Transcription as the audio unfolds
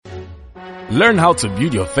Learn how to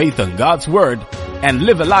build your faith on God's Word and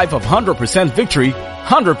live a life of 100% victory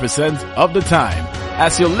 100% of the time.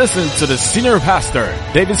 As you listen to the Senior Pastor,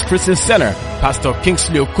 Davis Christian Center, Pastor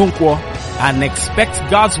Kingsley Okonkwo, and expect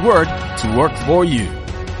God's Word to work for you.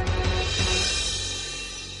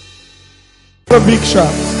 A big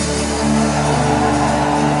shout.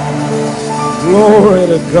 Glory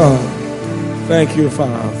to God. Thank you,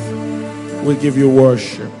 Father. We give you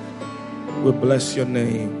worship. We bless your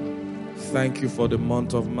name. Thank you for the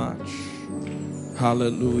month of March.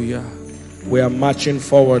 Hallelujah. We are marching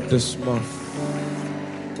forward this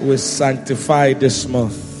month. We sanctify this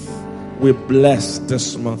month. We bless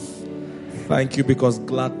this month. Thank you because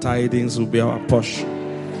glad tidings will be our portion.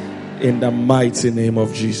 In the mighty name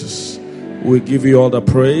of Jesus. We give you all the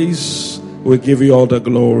praise. We give you all the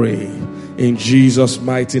glory. In Jesus'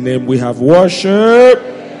 mighty name we have worship.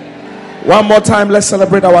 One more time, let's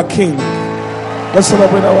celebrate our King. Let's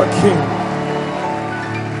celebrate our King.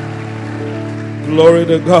 Glory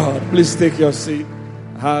to God. Please take your seat.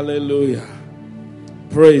 Hallelujah.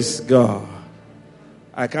 Praise God.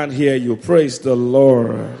 I can't hear you. Praise the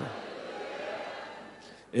Lord.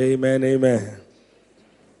 Amen. Amen.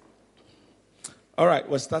 All right.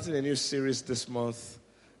 We're starting a new series this month.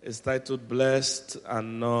 It's titled Blessed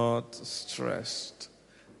and Not Stressed.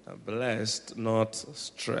 Blessed, not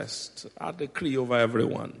stressed. I decree over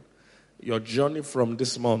everyone, your journey from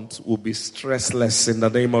this month will be stressless in the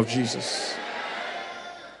name of Jesus.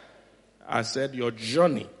 I said your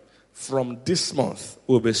journey from this month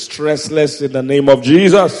will be stressless in the name of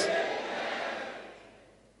Jesus.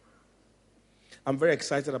 I'm very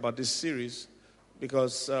excited about this series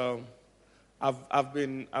because I've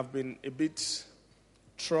been a bit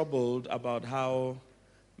troubled about how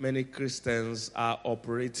many Christians are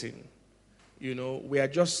operating. You know, we are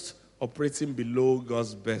just operating below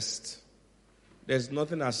God's best. There's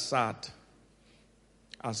nothing as sad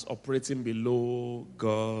as operating below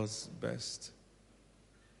God's best.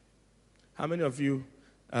 How many of you,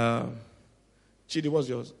 Chidi, what's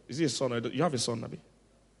yours? Is he a son? Or you have a son, Nabi?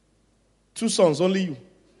 2 sons, only you.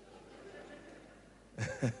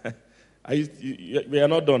 We are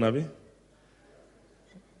not done, Nabi?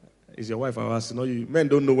 It's your wife, I ask. You know, men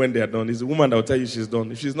don't know when they are done. It's the woman that will tell you she's done.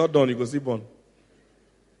 If she's not done, you go sleep on.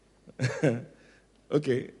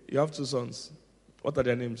 Okay, you have 2 sons. What are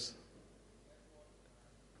their names?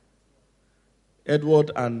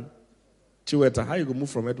 Edward and Chiweta. How you go move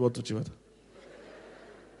from Edward to Chiweta?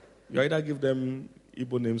 You either give them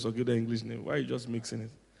Igbo names or give them English names. Why are you just mixing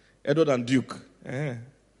it? Edward and Duke.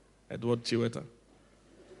 Edward Chiweta.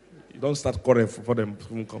 You don't start quarreling for them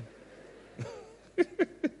to come.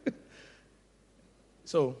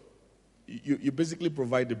 So, you basically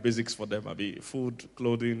provide the basics for them. Food,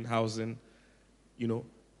 clothing, housing. You know,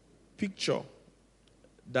 picture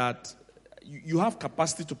that you have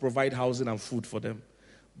capacity to provide housing and food for them.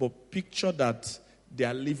 But picture that they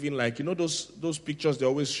are living like, you know those pictures they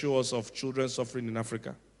always show us of children suffering in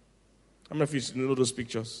Africa? How many of you know those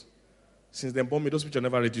pictures? Since they born me, those pictures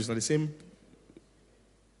never reduced. Now the same,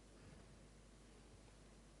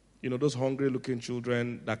 you know, those hungry-looking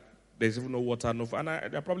children that there's even no water, no food. And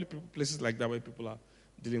there are probably places like that where people are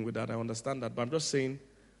dealing with that. I understand that. But I'm just saying,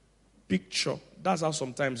 picture. That's how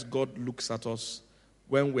sometimes God looks at us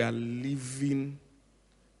when we are living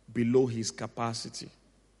below his capacity.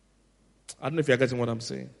 I don't know if you're getting what I'm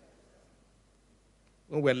saying.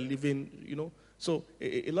 When we're living, you know. So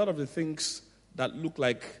a lot of the things that look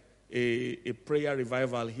like a prayer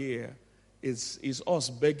revival here is us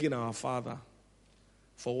begging our Father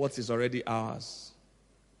for what is already ours.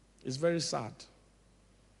 It's very sad.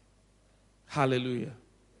 Hallelujah.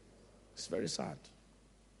 It's very sad.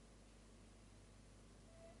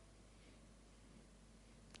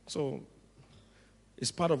 So,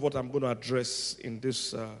 it's part of what I'm going to address in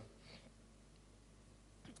this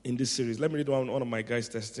series. Let me read one of my guys'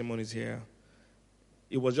 testimonies here.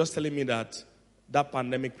 He was just telling me that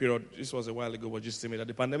pandemic period, this was a while ago, was just telling me that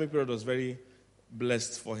the pandemic period was very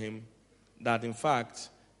blessed for him. That, in fact,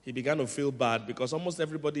 he began to feel bad because almost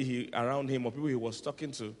everybody around him or people he was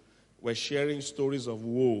talking to were sharing stories of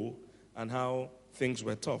woe and how things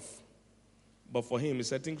were tough. But for him, he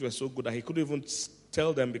said things were so good that he couldn't even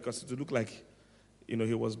tell them because it would look like, you know,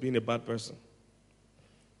 he was being a bad person.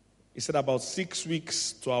 He said about 6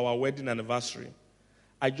 weeks to our wedding anniversary,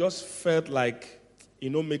 I just felt like,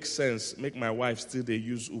 makes sense, make my wife still they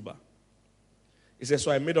use Uber. He said, so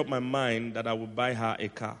I made up my mind that I would buy her a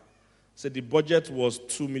car. He said the budget was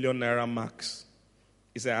 2 million naira max.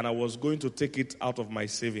 He said, and I was going to take it out of my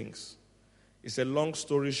savings. He said, long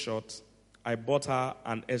story short, I bought her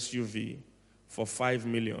an SUV for 5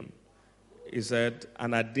 million. He said,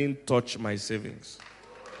 and I didn't touch my savings.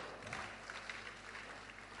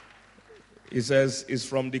 He says, it's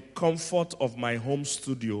from the comfort of my home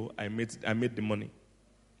studio I made the money. He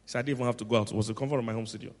said, I didn't even have to go out. It was the comfort of my home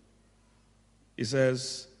studio. He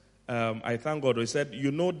says, I thank God. He said,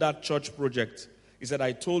 you know that church project? He said,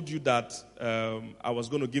 I told you that I was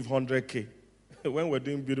going to give 100K. When we're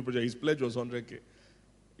doing beauty project, his pledge was 100K.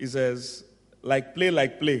 He says, like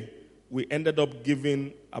play, we ended up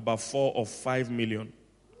giving about 4 or 5 million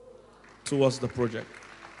towards the project.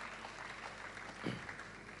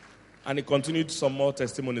 And he continued some more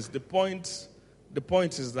testimonies. The point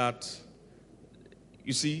is that,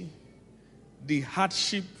 you see, the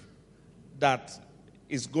hardship that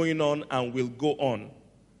is going on and will go on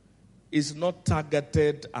is not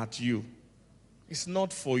targeted at you. It's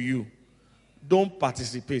not for you. Don't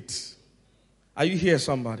participate. Are you here,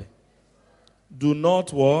 somebody? Do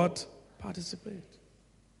not what? Participate.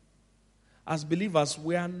 As believers,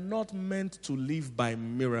 we are not meant to live by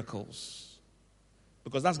miracles.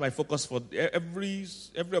 Because that's my focus for every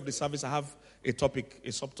of the service. I have a topic, a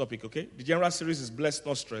subtopic, okay? The general series is Blessed,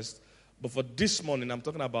 Not Stressed. But for this morning, I'm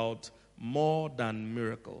talking about more than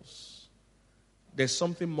miracles. There's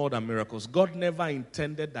something more than miracles. God never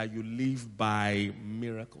intended that you live by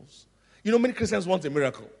miracles. You know, many Christians want a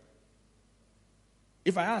miracle.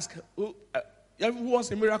 If I ask, who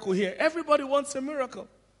wants a miracle here? Everybody wants a miracle.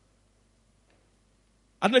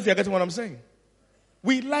 I don't know if you're getting what I'm saying.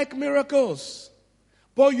 We like miracles.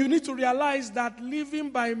 But you need to realize that living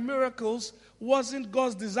by miracles wasn't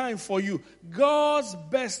God's design for you. God's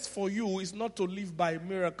best for you is not to live by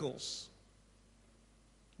miracles.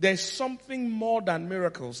 There's something more than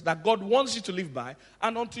miracles that God wants you to live by.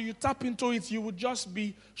 And until you tap into it, you will just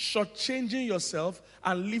be shortchanging yourself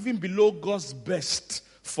and living below God's best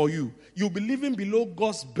for you. You'll be living below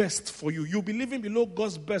God's best for you. You'll be living below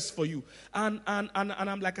God's best for you. And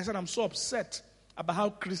I'm like I said, I'm so upset about how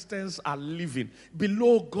Christians are living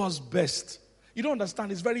below God's best. You don't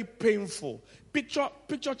understand. It's very painful. Picture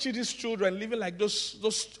Chidi's children living like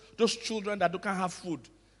those children that don't have food.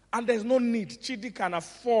 And there's no need. Chidi can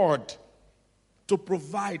afford to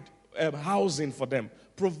provide housing for them,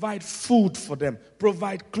 provide food for them,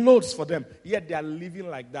 provide clothes for them. Yet they are living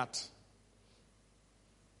like that.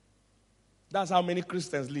 That's how many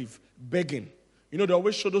Christians live, begging. You know, they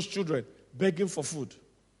always show those children begging for food.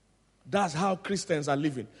 That's how Christians are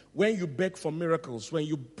living. When you beg for miracles, when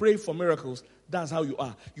you pray for miracles, that's how you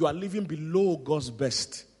are. You are living below God's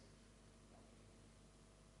best.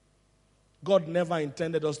 God never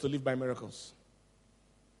intended us to live by miracles.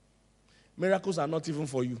 Miracles are not even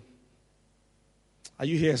for you. Are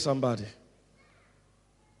you here, somebody?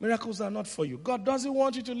 Miracles are not for you. God doesn't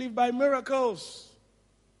want you to live by miracles.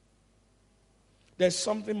 There's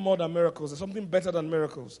something more than miracles. There's something better than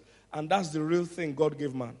miracles. And that's the real thing God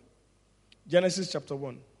gave man. Genesis chapter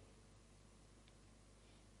 1.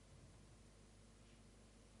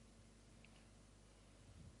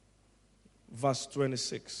 Verse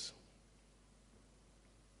 26.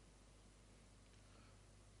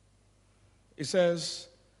 It says,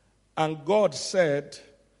 and God said,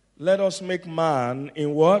 let us make man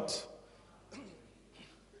in what?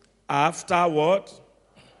 After what?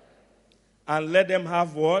 And let them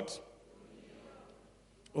have what?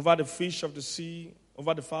 Over the fish of the sea,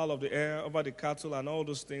 over the fowl of the air, over the cattle, and all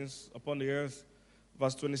those things upon the earth.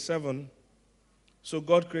 Verse 27. So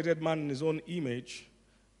God created man in his own image,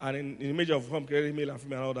 and in the image of whom created male and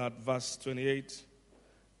female, and all that. Verse 28.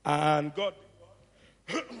 And God...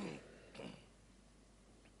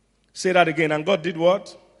 Say that again. And God did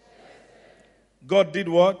what? God did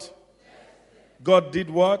what? God did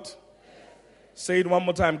what? Say it one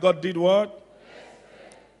more time. God did what?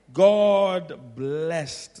 God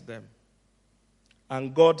blessed them.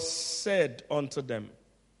 And God said unto them,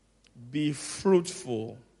 be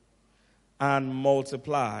fruitful and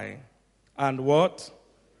multiply. And what?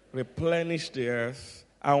 Replenish the earth.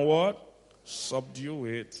 And what? Subdue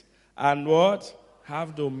it. And what?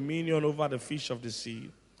 Have dominion over the fish of the sea.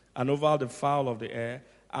 And over the fowl of the air.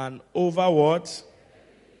 And over what?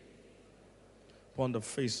 Upon the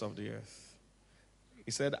face of the earth.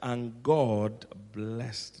 He said, and God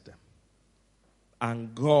blessed them.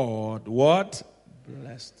 And God, what?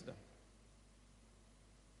 Blessed them.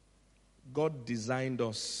 God designed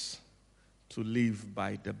us to live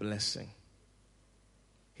by the blessing.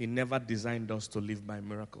 He never designed us to live by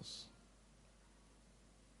miracles.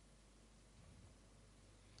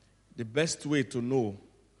 The best way to know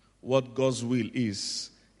what God's will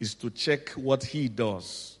is to check what He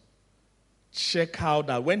does. Check how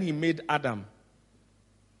that when He made Adam,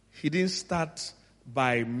 He didn't start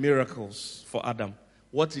by miracles for Adam.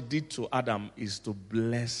 what he did to Adam is to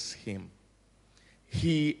bless him.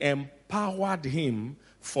 He empowered him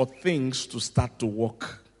for things to start to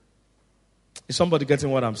work. Is somebody getting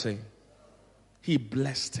what I'm saying? He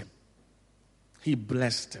blessed him. He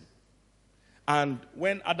blessed him. And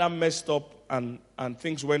when Adam messed up and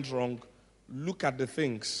things went wrong, look at the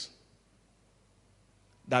things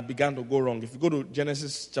that began to go wrong. If you go to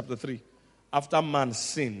Genesis chapter 3, after man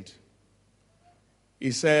sinned,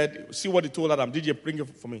 he said, see what he told Adam. DJ, bring it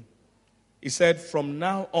for me. He said, from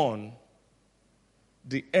now on,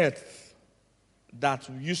 the earth that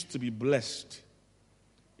used to be blessed,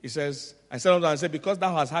 he says, I said unto him, I said, because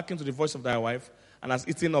thou hast hearkened to the voice of thy wife, and hast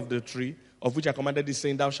eaten of the tree, of which I commanded thee,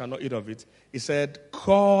 saying, thou shalt not eat of it. He said,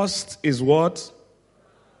 cursed is what?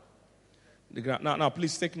 The ground. Now,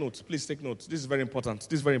 please take note. Please take note. This is very important.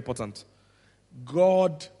 This is very important.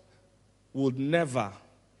 God would never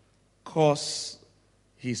curse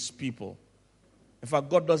his people. In fact,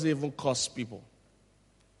 God doesn't even curse people.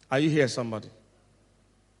 Are you here, somebody?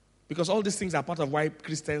 Because all these things are part of why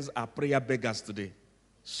Christians are prayer beggars today.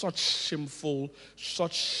 Such shameful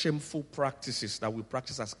practices that we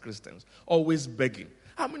practice as Christians. Always begging.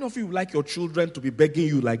 How many of you would like your children to be begging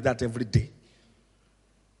you like that every day?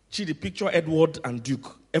 Chidi, picture Edward and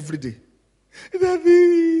Duke every day.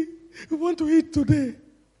 Daddy, we want to eat today.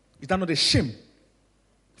 Is that not a shame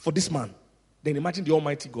for this man? Then imagine the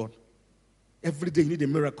Almighty God. Every day you need a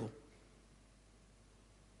miracle.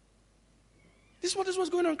 This is what's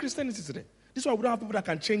going on in Christianity today. This is why we don't have people that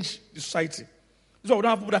can change the society. This is why we don't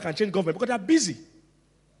have people that can change government, because they are busy.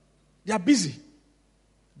 They are busy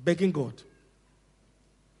begging God.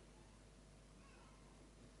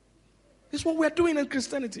 This is what we are doing in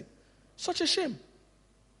Christianity. Such a shame.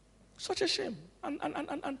 Such a shame.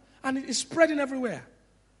 And it is spreading everywhere.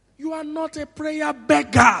 You are not a prayer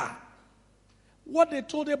beggar. What they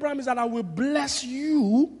told Abraham is that I will bless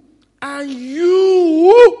you and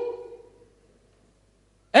you.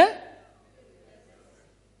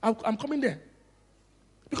 I'm coming there.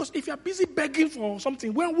 Because if you are busy begging for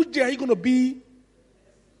something, which day are you going to be?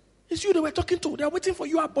 It's you they were talking to. They are waiting for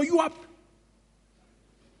you up, but you up.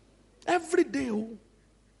 Every day.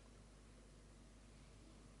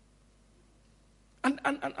 And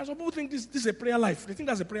some people think this is a prayer life. They think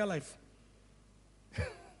that's a prayer life.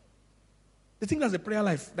 They think that's a prayer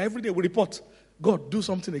life. That every day we report, God, do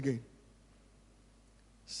something again.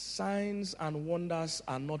 Signs and wonders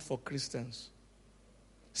are not for Christians.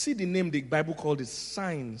 See the name the Bible called it,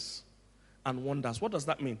 signs and wonders. What does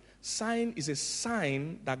that mean? Sign is a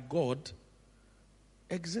sign that God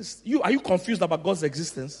exists. Are you confused about God's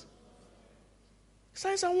existence?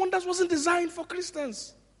 Signs and wonders wasn't designed for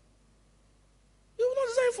Christians. It was not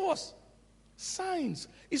designed for us. Signs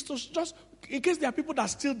is to just, in case there are people that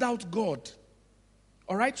still doubt God.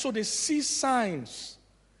 All right? So they see signs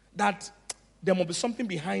that there must be something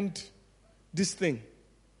behind this thing.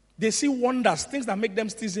 They see wonders, things that make them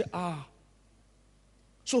still say,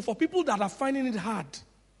 So for people that are finding it hard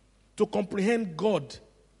to comprehend God,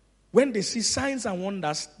 when they see signs and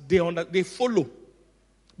wonders, they follow.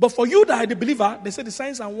 But for you that are the believer, they say the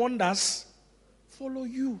signs and wonders follow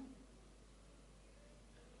you.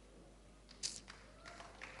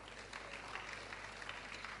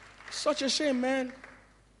 Such a shame, man.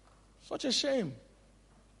 Such a shame.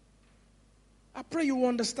 I pray you will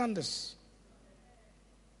understand this.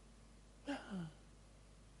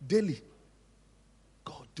 Daily.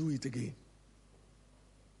 God, do it again.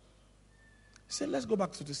 He said, let's go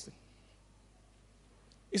back to this thing.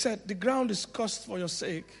 He said, the ground is cursed for your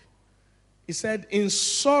sake. He said, in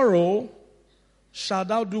sorrow shalt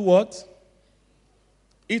thou do what?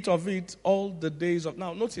 Eat of it all the days of...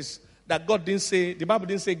 Now, notice that God didn't say, the Bible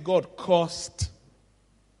didn't say God cursed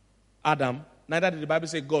Adam. Neither did the Bible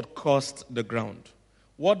say God cursed the ground.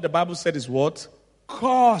 What the Bible said is what?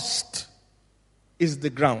 Cursed is the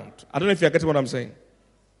ground. I don't know if you're getting what I'm saying.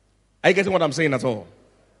 Are you getting what I'm saying at all?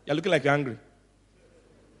 You're looking like you're angry.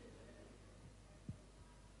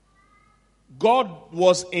 God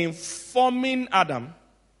was informing Adam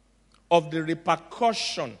of the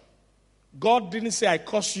repercussion. God didn't say, I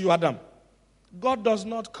curse you, Adam. God does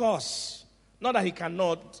not curse. Not that he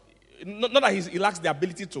cannot, not that he lacks the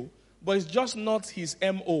ability to, but it's just not his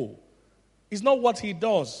MO. It's not what he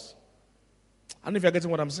does. I don't know if you're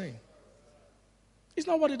getting what I'm saying. It's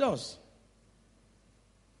not what he does.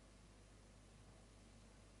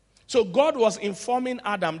 So God was informing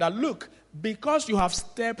Adam that, look, because you have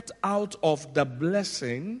stepped out of the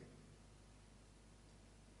blessing,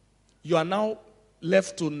 you are now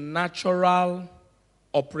left to natural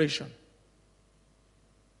operation.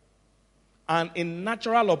 And in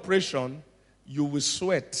natural operation, you will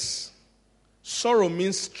sweat. Sorrow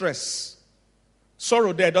means stress.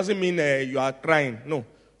 Sorrow there doesn't mean you are crying. No.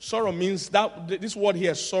 Sorrow means that this word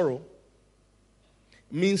here, sorrow,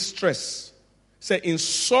 means stress. Say, in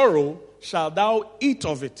sorrow shalt thou eat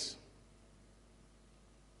of it.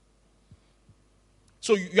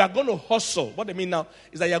 So you are going to hustle. What I mean now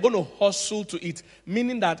is that you are going to hustle to eat,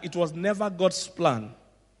 meaning that it was never God's plan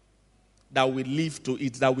that we live to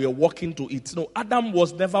eat, that we are working to eat. No, Adam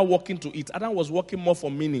was never working to eat. Adam was working more for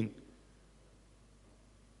meaning.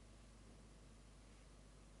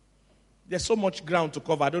 There's so much ground to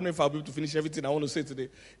cover. I don't know if I'll be able to finish everything I want to say today.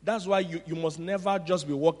 That's why you must never just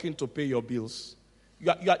be working to pay your bills.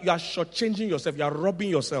 You are shortchanging yourself. You are robbing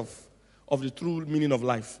yourself of the true meaning of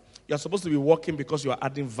life. You are supposed to be working because you are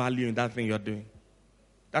adding value in that thing you are doing.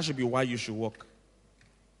 That should be why you should work.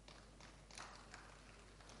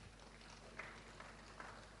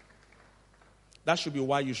 That should be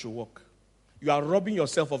why you should work. You are robbing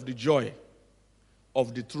yourself of the joy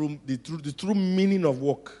of the true meaning of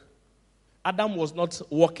work. Adam was not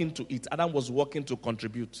working to eat. Adam was working to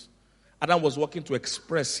contribute. Adam was working to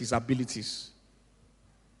express his abilities.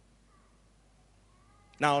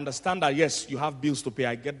 Now understand that, yes, you have bills to pay.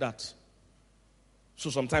 I get that. So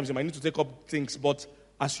sometimes you might need to take up things. But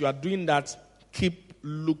as you are doing that, keep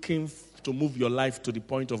looking to move your life to the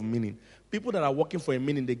point of meaning. People that are working for a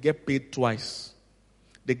meaning, they get paid twice.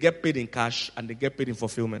 They get paid in cash and they get paid in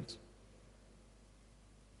fulfillment.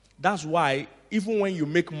 That's why, even when you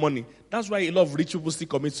make money, that's why a lot of rich people still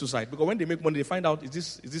commit suicide. Because when they make money, they find out,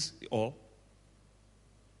 is this all?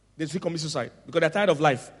 They still commit suicide because they're tired of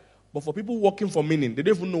life. But for people working for meaning, they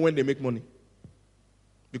don't even know when they make money.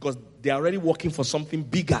 Because they're already working for something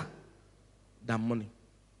bigger than money.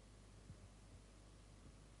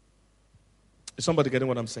 Is somebody getting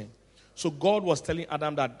what I'm saying? So God was telling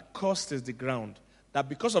Adam that cursed is the ground. That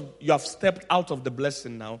because of you have stepped out of the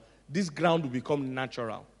blessing now, this ground will become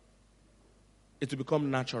natural. It will become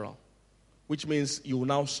natural. Which means you will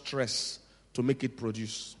now stress to make it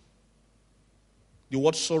produce. The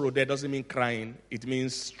word sorrow there doesn't mean crying. It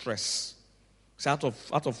means stress. It's out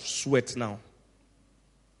of sweat now.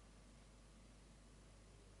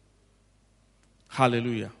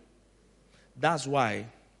 Hallelujah. That's why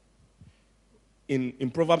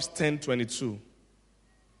in Proverbs 10:22,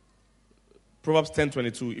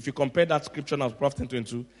 if you compare that scripture now to Proverbs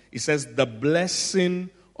 10:22, it says, the blessing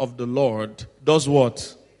of the Lord does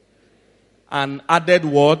what? And added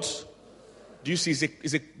what? Do you see?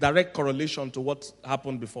 It's a direct correlation to what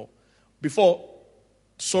happened before. Before,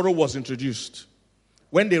 sorrow was introduced.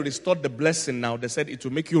 When they restored the blessing now, they said it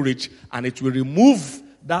will make you rich and it will remove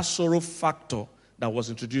that sorrow factor that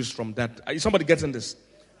was introduced from that. Is somebody getting this?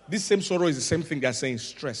 This same sorrow is the same thing they're saying,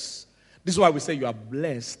 stress. This is why we say you are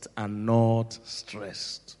blessed and not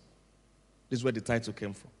stressed. This is where the title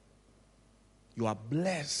came from. You are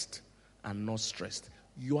blessed and not stressed.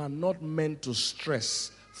 You are not meant to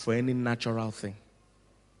stress for any natural thing.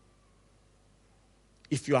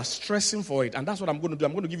 If you are stressing for it, and that's what I'm going to do,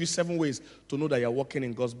 I'm going to give you 7 ways to know that you're walking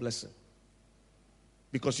in God's blessing.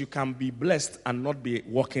 Because you can be blessed and not be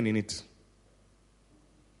walking in it.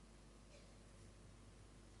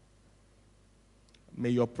 May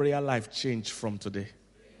your prayer life change from today.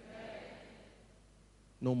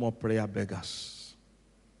 No more prayer beggars.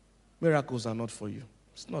 Miracles are not for you.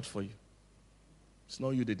 It's not for you. It's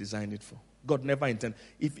not you they designed it for. God never intended.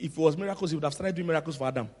 If it was miracles, he would have started doing miracles for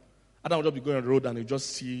Adam. Adam would just be going on the road and he'd just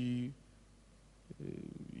see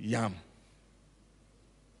yam.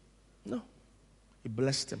 No. He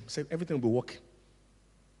blessed him. Said everything will be working.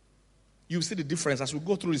 You see the difference. As we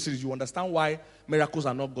go through the series, you understand why miracles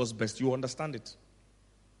are not God's best. You understand it.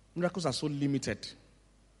 Miracles are so limited.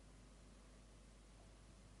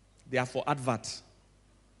 They are for advert.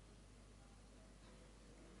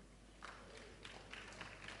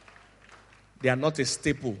 They are not a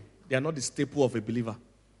staple. They are not the staple of a believer.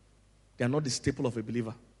 They are not the staple of a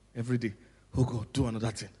believer. Every day. Oh God, do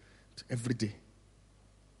another thing. Every day.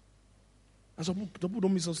 And some people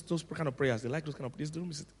don't miss those kind of prayers. They like those kind of prayers. They don't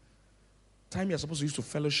miss it. Time you're supposed to use to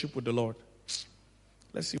fellowship with the Lord.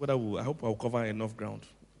 Let's see whether I hope I'll cover enough ground.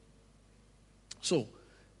 So,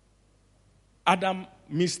 Adam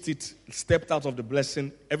missed it, stepped out of the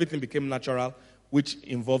blessing. Everything became natural, which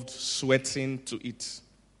involved sweating to eat.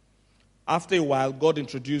 After a while, God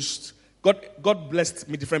blessed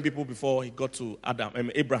me different people before he got to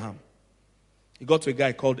Abraham. He got to a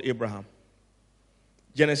guy called Abraham.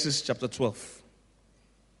 Genesis chapter 12.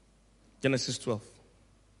 Genesis 12,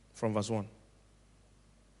 from verse 1. He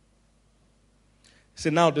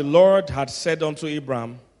said, now the Lord had said unto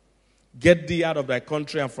Abraham, get thee out of thy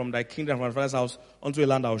country and from thy kingdom and from thy father's house unto a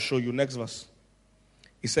land I will show you. Next verse.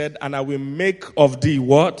 He said, and I will make of thee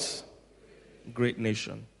what? Great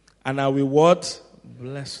nation. And I will what?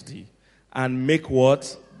 Bless thee. And make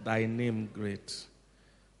what? Thy name great.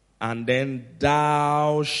 And then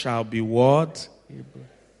thou shalt be what? Do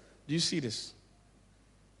you see this?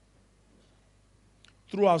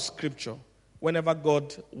 Throughout Scripture, whenever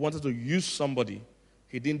God wanted to use somebody,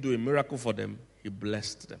 He didn't do a miracle for them. He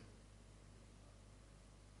blessed them.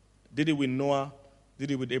 Did it with Noah?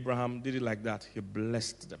 Did it with Abraham? Did it like that? He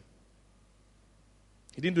blessed them.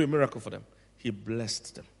 He didn't do a miracle for them. He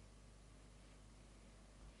blessed them.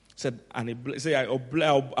 Said, and he said,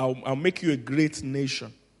 I'll make you a great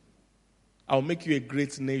nation. I'll make you a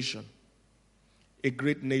great nation. A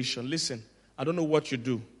great nation. Listen, I don't know what you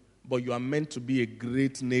do, but you are meant to be a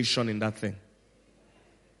great nation in that thing.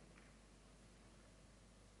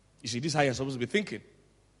 You see, this is how you're supposed to be thinking.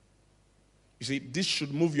 You see, this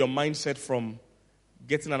should move your mindset from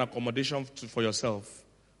getting an accommodation for yourself,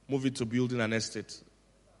 move it to building an estate,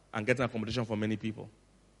 and getting accommodation for many people.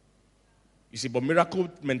 You see, but miracle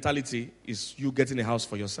mentality is you getting a house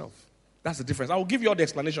for yourself. That's the difference. I will give you all the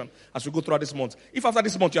explanation as we go throughout this month. If after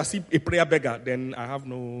this month you are still a prayer beggar, then I have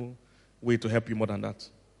no way to help you more than that.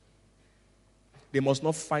 They must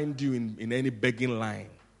not find you in any begging line.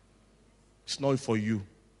 It's not for you.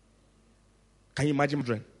 Can you imagine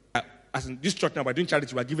children? As in this church now, by doing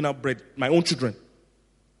charity, we are giving out bread. My own children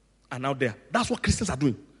are now there. That's what Christians are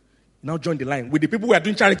doing. Now join the line with the people we are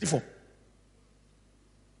doing charity for.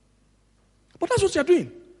 But that's what you are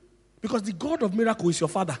doing. Because the God of miracle is your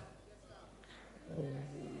Father.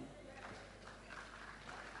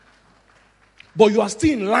 But you are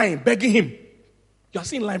still in line begging Him. You are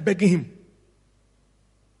still in line begging Him.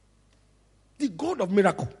 The God of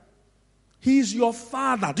miracle. He is your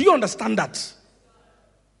Father. Do you understand that?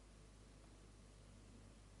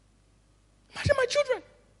 Imagine my children.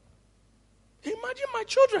 Imagine my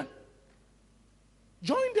children.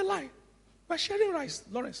 Join the line. We're sharing rice,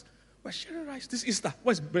 Lawrence. We're sharing rice this Easter.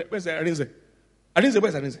 Where's Arinze? Arinze,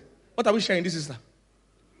 where's Arinze? What are we sharing this Easter?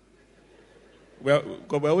 We're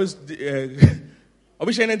always... are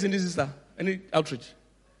we sharing anything this Easter? Any outreach?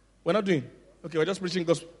 We're not doing. Okay, we're just preaching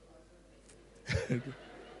gospel.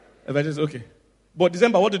 Evangelist, okay. But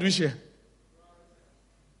December, what did we share?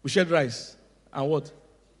 We shared rice. And what?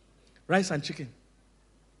 Rice and chicken.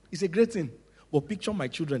 It's a great thing. But picture my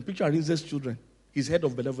children. Picture Arinze's children. He's head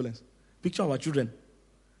of benevolence. Picture our children.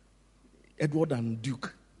 Edward and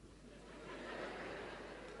Duke.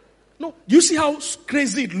 No, you see how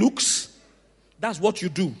crazy it looks? That's what you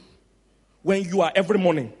do when you are every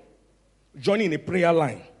morning joining a prayer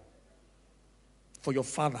line for your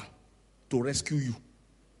Father to rescue you.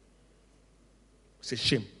 It's a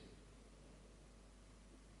shame.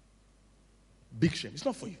 Big shame. It's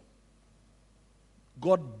not for you.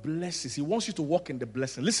 God blesses. He wants you to walk in the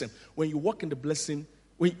blessing. Listen, when you walk in the blessing,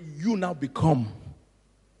 when you now become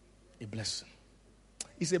a blessing,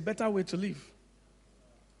 it's a better way to live.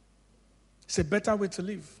 It's a better way to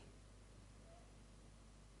live.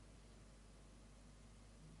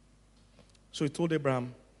 So he told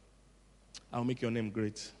Abraham, I'll make your name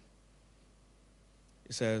great.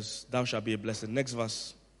 He says, thou shalt be a blessing. Next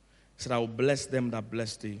verse. He said, I will bless them that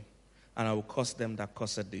bless thee, and I will curse them that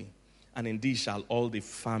curse thee. And in thee shall all the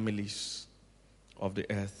families of the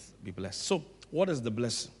earth be blessed. So, what is the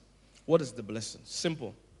blessing? What is the blessing?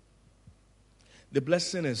 Simple. The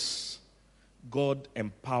blessing is God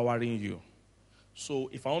empowering you. So,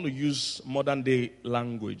 if I want to use modern day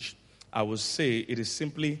language, I would say it is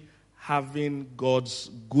simply having God's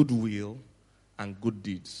goodwill and good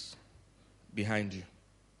deeds behind you.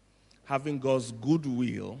 Having God's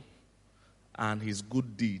goodwill and His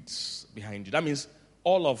good deeds behind you. That means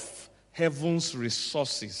all of heaven's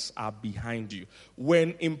resources are behind you.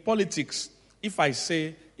 When in politics, if I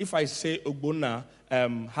say Ogbonna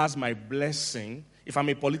has my blessing, if I'm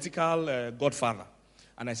a political godfather,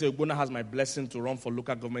 and I say Ogbonna has my blessing to run for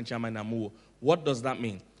local government chairman in Amuwo, what does that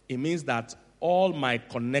mean? It means that all my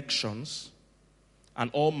connections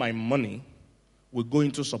and all my money will go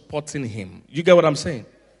into supporting him. You get what I'm saying?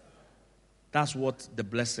 That's what the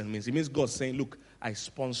blessing means. It means God saying, look, I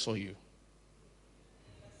sponsor you.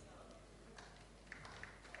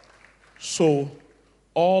 So,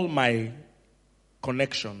 all my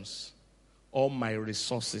connections, all my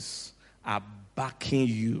resources are backing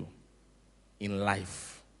you in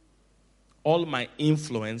life. All my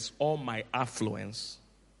influence, all my affluence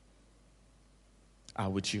are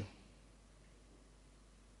with you.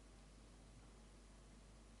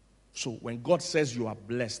 So, when God says you are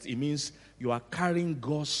blessed, it means you are carrying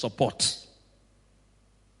God's support.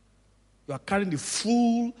 You are carrying the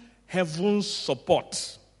full heaven's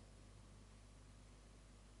support.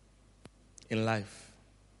 in life.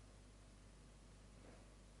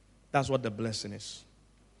 That's what the blessing is.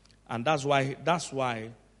 And that's why,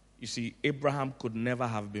 you see, Abraham could never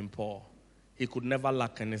have been poor. He could never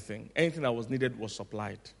lack anything. Anything that was needed was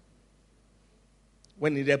supplied.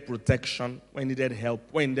 When he needed protection, when he needed help,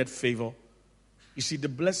 when he needed favor. You see, the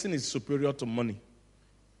blessing is superior to money.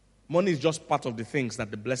 Money is just part of the things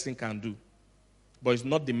that the blessing can do. But it's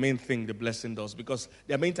not the main thing the blessing does. Because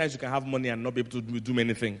there are many times you can have money and not be able to do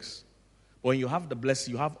many things. But when you have the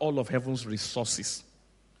blessing, you have all of heaven's resources.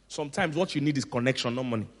 Sometimes what you need is connection, not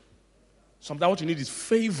money. Sometimes what you need is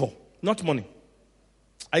favor, not money.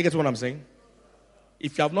 Are you getting what I'm saying?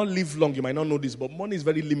 If you have not lived long, you might not know this, but money is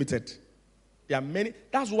very limited. There are many.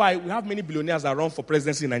 That's why we have many billionaires that run for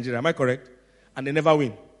presidency in Nigeria. Am I correct? And they never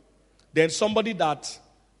win. Then somebody that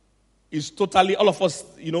is totally, all of us,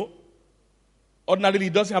 ordinarily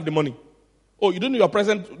doesn't have the money. Oh, you don't know your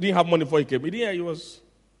president didn't have money before he came. He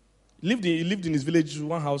lived in his village,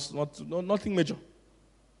 one house, nothing major.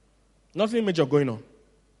 Nothing major going on.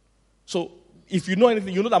 So, if you know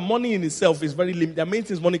anything, you know that money in itself is very limited. There are many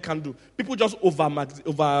things money can do. People just and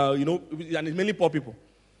it's mainly poor people.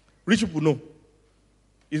 Rich people know.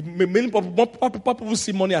 It's mainly poor people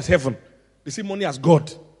see money as heaven. They see money as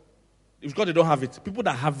God. If God, they don't have it. People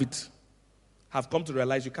that have it have come to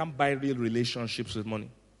realize you can't buy real relationships with money.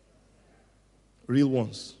 Real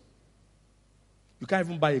ones. You can't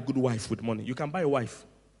even buy a good wife with money. You can buy a wife.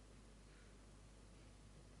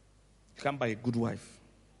 You can't buy a good wife.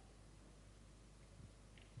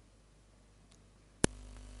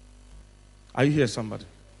 Are you here, somebody?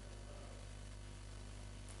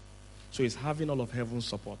 So it's having all of heaven's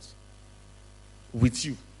support with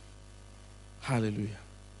you. Hallelujah.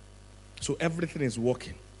 So everything is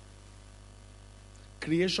working.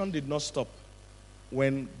 Creation did not stop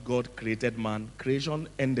when God created man. Creation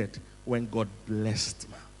ended when God blessed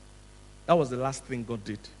man. That was the last thing God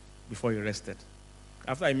did before he rested.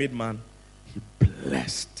 After he made man, he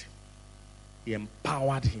blessed. He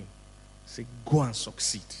empowered him. He said, go and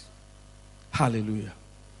succeed. Hallelujah.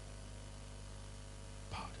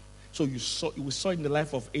 So we saw in the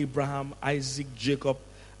life of Abraham, Isaac, Jacob,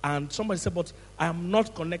 and somebody said, but I am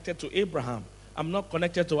not connected to Abraham. I'm not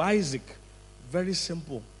connected to Isaac. Very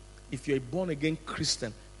simple. If you're a born-again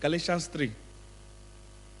Christian, Galatians 3.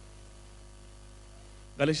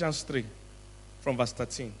 Galatians 3, from verse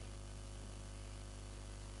 13.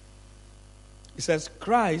 It says,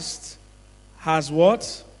 Christ has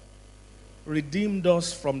what? Redeemed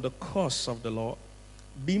us from the curse of the law,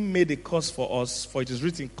 being made a curse for us, for it is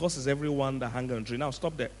written, curses everyone that hangeth on a tree. Now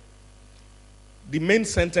stop there. The main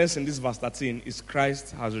sentence in this verse 13 is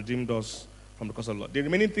Christ has redeemed us from the curse of the law. The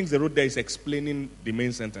remaining things they wrote there is explaining the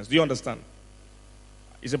main sentence. Do you understand?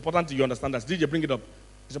 It's important that you understand that. Did you bring it up?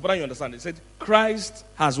 It's important you understand. It said, Christ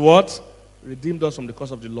has what? Redeemed us from the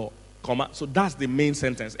curse of the law. So that's the main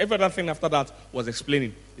sentence. Every other thing after that was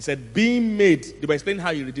explaining. He said, being made, they were explaining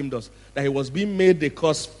how he redeemed us. That he was being made a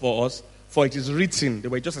curse for us, for it is written. They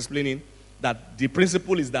were just explaining that the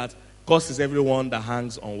principle is that curse is everyone that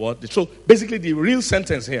hangs on what? So basically the real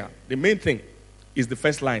sentence here, the main thing, is the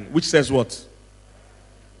first line, which says what?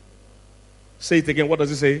 Say it again. What does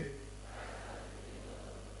it say?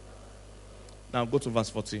 Now go to verse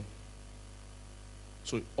 14.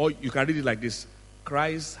 So or you can read it like this.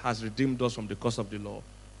 Christ has redeemed us from the curse of the law,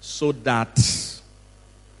 so that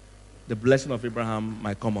the blessing of Abraham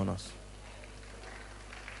might come on us.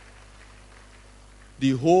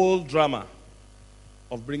 The whole drama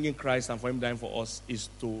of bringing Christ and for him dying for us is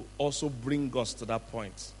to also bring us to that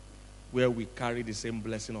point where we carry the same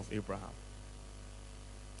blessing of Abraham.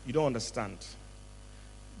 You don't understand.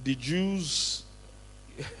 The Jews,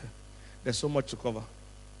 there's so much to cover.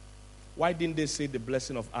 Why didn't they say the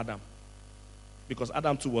blessing of Adam? Because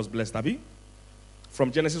Adam too was blessed, Abi.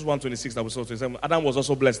 From Genesis 1:26 that we saw 27, Adam was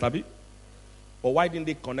also blessed, Abi. But why didn't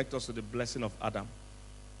they connect us to the blessing of Adam?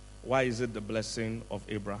 Why is it the blessing of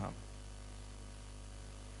Abraham?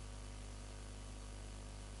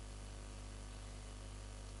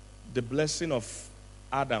 The blessing of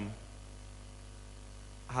Adam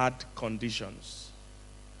had conditions.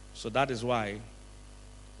 So that is why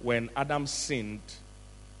when Adam sinned,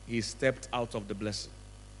 he stepped out of the blessing.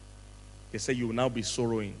 They say you will now be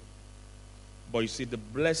sorrowing. But you see, the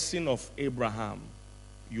blessing of Abraham,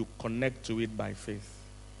 you connect to it by faith.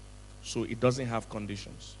 So it doesn't have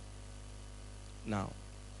conditions. Now,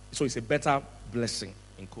 so it's a better blessing,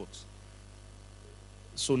 in quotes.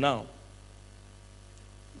 So now,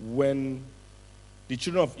 when the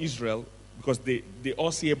children of Israel, because they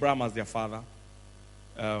all see Abraham as their father,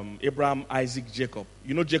 Abraham, Isaac, Jacob.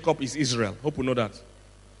 You know Jacob is Israel. Hope you know that.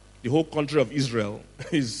 The whole country of Israel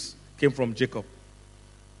came from Jacob.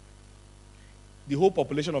 The whole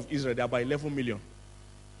population of Israel, they are about 11 million.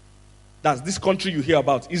 That's this country you hear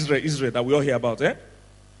about, Israel, that we all hear about. They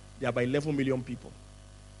are about 11 million people.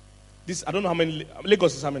 This, I don't know how many.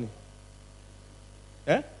 Lagos is how many?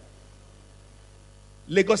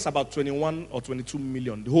 Lagos is about 21 or 22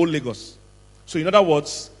 million. The whole Lagos. So in other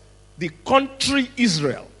words, the country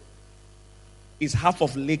Israel is half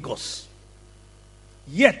of Lagos.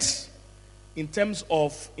 Yet, in terms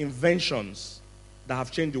of inventions that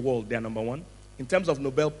have changed the world, they are number one. In terms of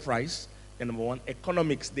Nobel Prize, they're number one.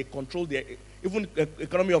 Economics, they control the even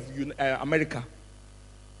economy of America.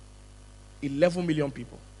 11 million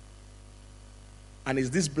people. And it's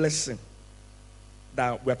this blessing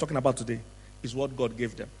that we are talking about today is what God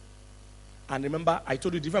gave them. And remember, I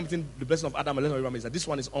told you the difference between the blessing of Adam and the blessing of Abraham is that this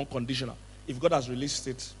one is unconditional. If God has released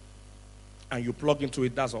it and you plug into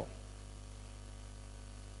it, that's all.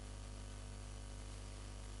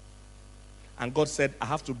 And God said, I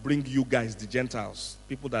have to bring you guys, the Gentiles,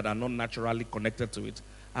 people that are not naturally connected to it,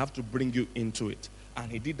 I have to bring you into it.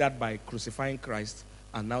 And he did that by crucifying Christ,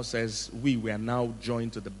 and now says, we are now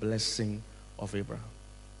joined to the blessing of Abraham.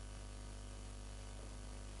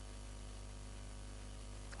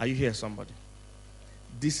 Are you here, somebody?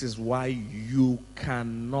 This is why you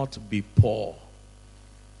cannot be poor.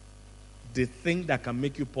 The thing that can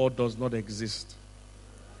make you poor does not exist.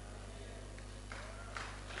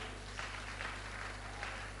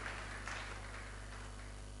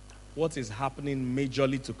 What is happening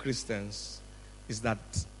majorly to Christians is that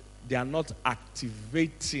they are not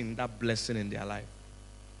activating that blessing in their life.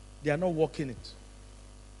 They are not walking it.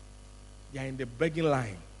 They are in the begging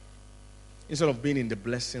line instead of being in the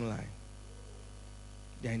blessing line.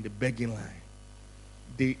 They are in the begging line.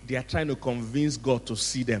 They are trying to convince God to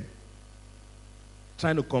see them.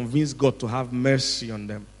 Trying to convince God to have mercy on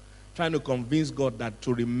them. Trying to convince God that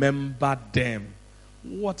to remember them.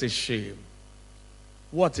 What a shame.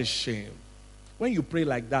 What a shame. When you pray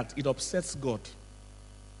like that, it upsets God.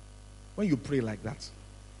 When you pray like that.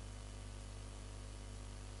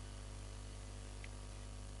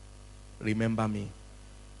 Remember me.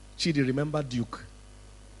 Chidi, remember Duke.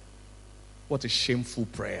 What a shameful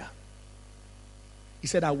prayer. He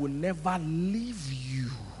said, I will never leave you.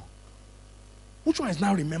 Which one is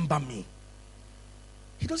now remember me?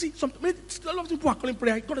 He doesn't. A lot of people are calling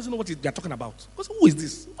prayer. God doesn't know what they are talking about. Because who is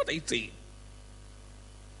this? What are you saying?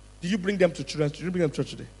 Did you bring them to children? Did you bring them to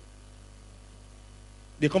church today?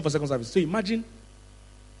 They come for second service. So imagine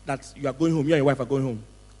that you are going home, you and your wife are going home,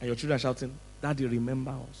 and your children are shouting, Daddy,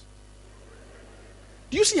 remember us.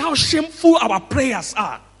 Do you see how shameful our prayers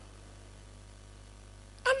are?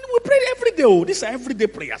 And we pray every day. Oh, these are everyday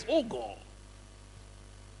prayers. Oh, God.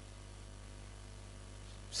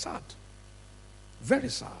 Sad. Very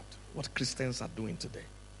sad what Christians are doing today.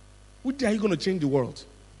 Which day are you going to change the world?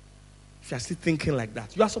 If you are still thinking like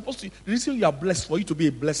that. You are supposed to, the reason you are blessed for you to be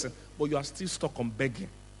a blessing, but you are still stuck on begging.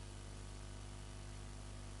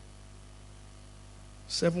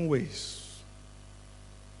 7 ways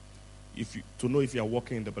to know if you are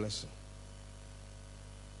walking in the blessing.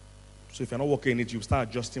 So if you're not walking in it, you start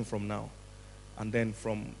adjusting from now. And then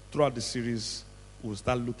throughout the series, we'll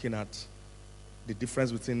start looking at the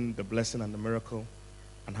difference between the blessing and the miracle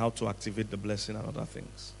and how to activate the blessing and other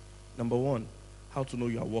things. Number 1, how to know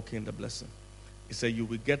you are walking in the blessing. He said you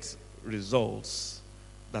will get results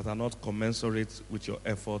that are not commensurate with your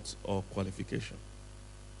effort or qualification.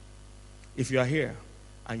 If you are here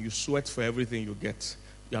and you sweat for everything you get,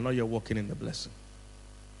 you are not yet walking in the blessing.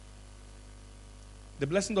 The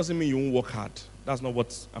blessing doesn't mean you won't work hard. That's not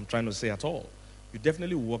what I'm trying to say at all. You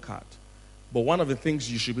definitely work hard. But one of the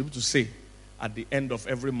things you should be able to say at the end of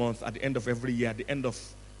every month, at the end of every year, at the end of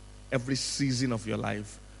every season of your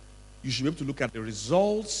life, you should be able to look at the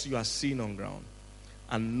results you are seeing on ground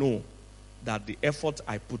and know that the effort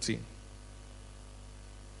I put in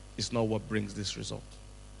is not what brings this result.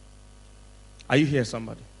 Are you here,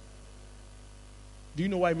 somebody? Do you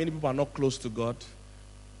know why many people are not close to God?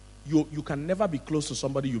 You can never be close to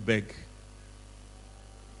somebody you beg.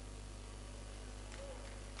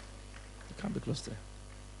 You can't be close there.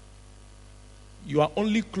 You are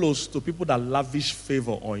only close to people that lavish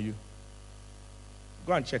favor on you.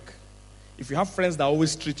 Go and check. If you have friends that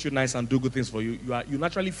always treat you nice and do good things for you, you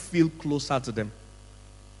naturally feel closer to them.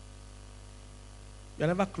 You're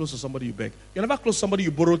never close to somebody you beg. You're never close to somebody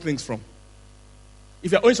you borrow things from.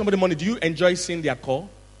 If you're owing somebody money, do you enjoy seeing their call?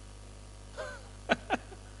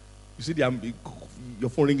 You see your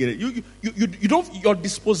phone ringing. You don't. Your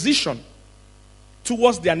disposition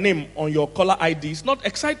towards their name on your caller ID is not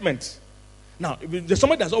excitement. Now, if there's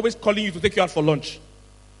somebody that's always calling you to take you out for lunch,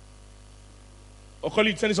 or call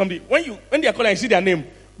you, tell you something. When they are calling, I see their name.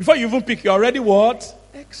 Before you even pick, you're already what?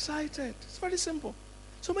 Excited. It's very simple.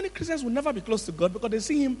 So many Christians will never be close to God because they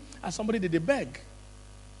see him as somebody that they beg.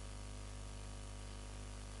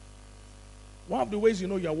 One of the ways you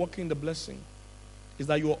know you're walking in the blessing is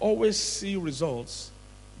that you will always see results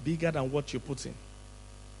bigger than what you put in.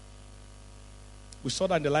 We saw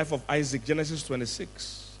that in the life of Isaac, Genesis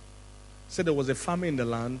 26. It said there was a famine in the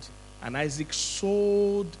land, and Isaac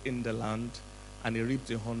sowed in the land, and he reaped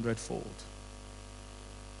 100-fold.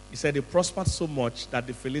 He said he prospered so much that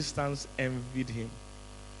the Philistines envied him.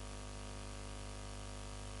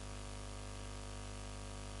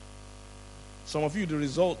 Some of you,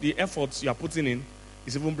 the efforts you are putting in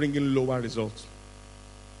is even bringing lower results.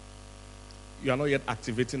 You are not yet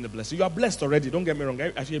activating the blessing. You are blessed already, don't get me wrong.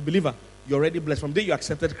 As you're a believer, you're already blessed. From the day you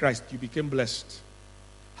accepted Christ, you became blessed.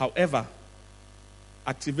 However,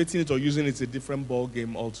 activating it or using it is a different ball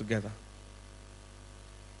game altogether.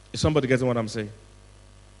 Is somebody getting what I'm saying?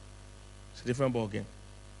 It's a different ball game.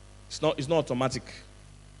 It's not automatic.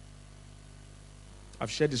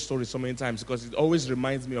 I've shared this story so many times because it always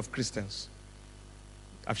reminds me of Christians.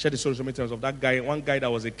 I've shared this story so many times of that guy, one guy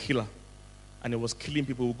that was a killer. And he was killing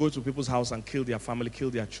people. He would go to people's house and kill their family,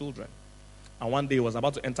 kill their children. And one day he was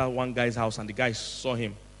about to enter one guy's house and the guy saw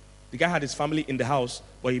him. The guy had his family in the house,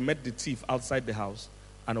 but he met the thief outside the house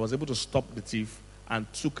and was able to stop the thief and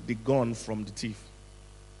took the gun from the thief.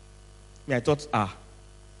 I thought,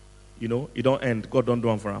 it don't end. God don't do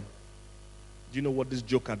one for him. Do you know what this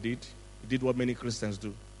joker did? He did what many Christians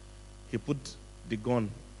do. He put the gun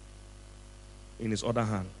in his other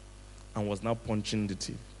hand and was now punching the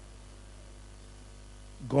thief.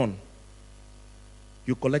 Gun.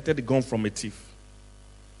 You collected the gun from a thief.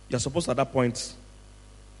 You're supposed to, at that point,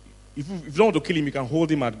 if you don't want to kill him, you can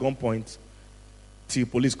hold him at gunpoint till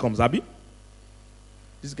police comes. Abi?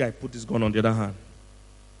 This guy put his gun on the other hand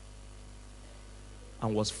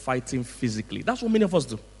and was fighting physically. That's what many of us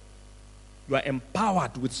do. You are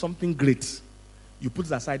empowered with something great. You put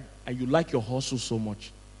it aside and you like your hustle so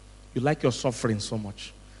much. You like your suffering so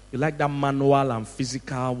much. You like that manual and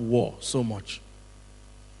physical war so much.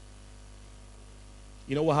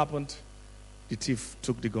 You know what happened? The thief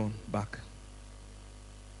took the gun back.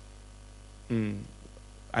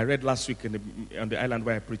 I read last week on the island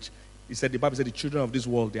where I preach. The Bible said the children of this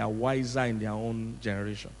world, they are wiser in their own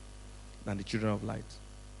generation than the children of light.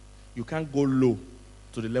 You can't go low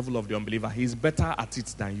to the level of the unbeliever. He's better at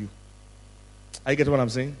it than you. Are you getting what I'm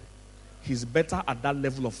saying? He's better at that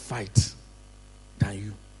level of fight than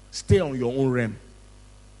you. Stay on your own realm.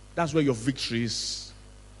 That's where your victory is.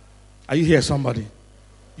 Are you here, somebody?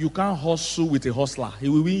 You can't hustle with a hustler. He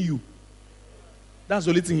will win you. That's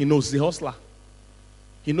the only thing he knows, the hustler.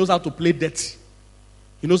 He knows how to play dirty.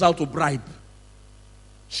 He knows how to bribe.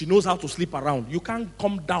 She knows how to sleep around. You can't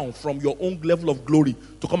come down from your own level of glory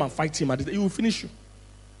to come and fight him. He will finish you.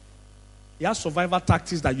 He has survival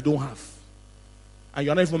tactics that you don't have. And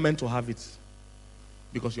you're not even meant to have it.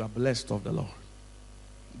 Because you are blessed of the Lord.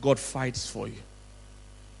 God fights for you.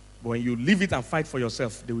 But when you leave it and fight for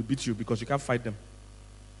yourself, they will beat you because you can't fight them.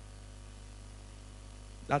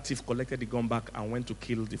 That thief collected the gun back and went to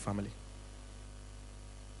kill the family.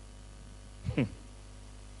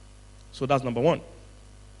 So that's number one.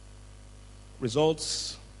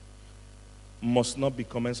 Results must not be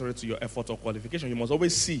commensurate to your effort or qualification. You must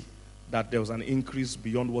always see that there was an increase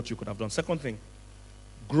beyond what you could have done. Second thing,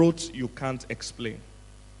 growth you can't explain.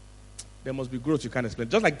 There must be growth you can't explain.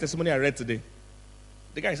 Just like the testimony I read today.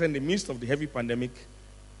 The guy said in the midst of the heavy pandemic,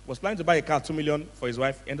 was planning to buy a car, 2 million for his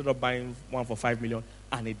wife, ended up buying one for 5 million,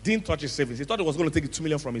 and he didn't touch his savings. He thought he was going to take the 2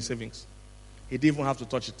 million from his savings. He didn't even have to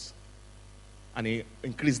touch it. And he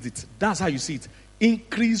increased it. That's how you see it.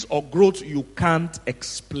 Increase or growth you can't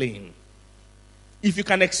explain. If you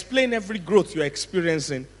can explain every growth you're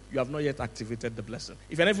experiencing, you have not yet activated the blessing.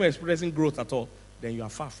 If you're never experiencing growth at all, then you are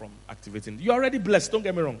far from activating. You're already blessed, don't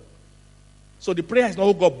get me wrong. So the prayer is not,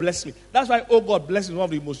 oh God bless me. That's why, oh God bless me is one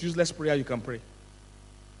of the most useless prayer you can pray.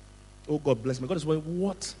 Oh God bless me. God is saying,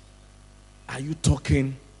 what are you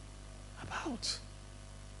talking about?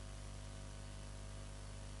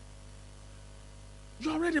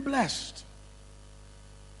 You're already blessed.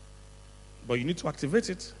 But you need to activate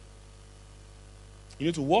it. You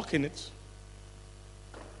need to walk in it.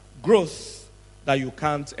 Growth that you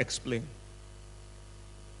can't explain.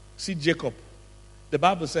 See Jacob. The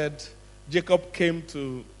Bible said Jacob came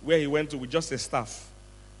to where he went to with just a staff.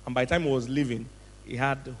 And by the time he was leaving, he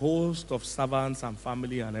had a host of servants and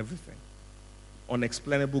family and everything.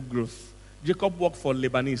 Unexplainable growth. Jacob worked for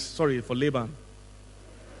Laban. He worked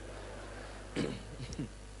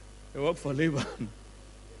for Laban.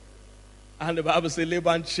 And the Bible says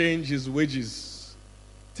Laban changed his wages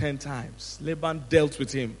 10 times. Laban dealt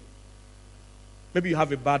with him. Maybe you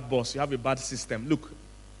have a bad boss, you have a bad system. Look,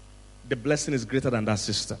 the blessing is greater than that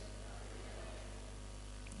system.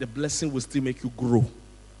 The blessing will still make you grow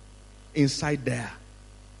inside there.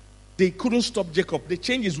 They couldn't stop Jacob. They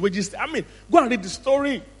changed his wages. I mean, go and read the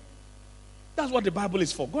story. That's what the Bible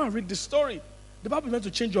is for. Go and read the story. The Bible is meant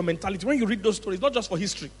to change your mentality. When you read those stories, not just for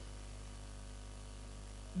history.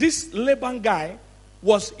 This Laban guy,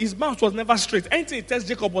 his mouth was never straight. Anything he tells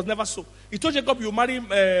Jacob was never so. He told Jacob, you marry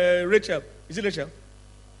Rachel. Is it Rachel?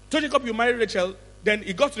 He told Jacob, you marry Rachel. Then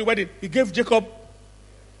he got to the wedding. He gave Jacob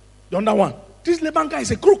the other one. This Laban guy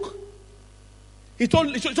is a crook. He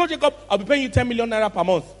told Jacob, I'll be paying you 10 million naira per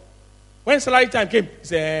month. When salary time came, he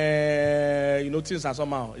said, things are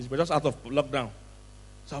somehow. We're just out of lockdown.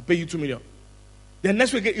 So I'll pay you 2 million. Then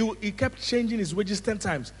next week, he kept changing his wages 10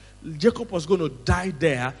 times. Jacob was going to die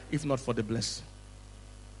there if not for the blessing.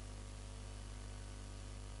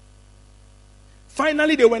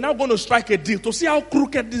 Finally, they were now going to strike a deal to see how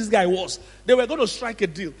crooked this guy was. They were going to strike a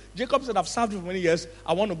deal. Jacob said, I've served you for many years.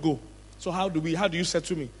 I want to go. So how do you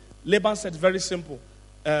settle me? Laban said, very simple.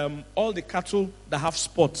 All the cattle that have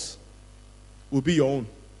spots will be your own.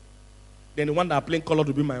 Then the one that are plain colored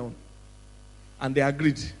will be my own. And they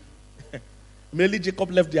agreed. Immediately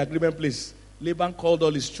Jacob left the agreement place. Laban called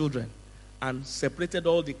all his children and separated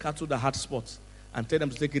all the cattle that had spots and told them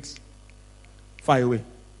to take it far away.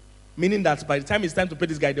 Meaning that by the time it's time to pay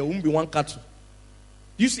this guy, there won't be one cattle.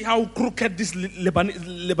 You see how crooked this Laban.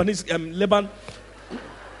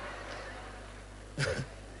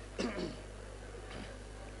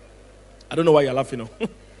 I don't know why you're laughing now.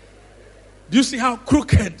 Do you see how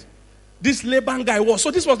crooked this Laban guy was? So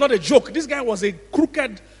this was not a joke. This guy was a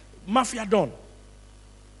crooked mafia don.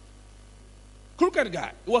 Crooked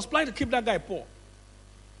guy. It was planned to keep that guy poor.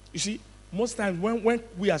 You see, most times when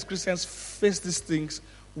we as Christians face these things,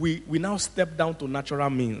 we now step down to natural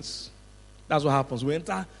means. That's what happens. We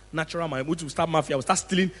enter natural mind. We start mafia. We start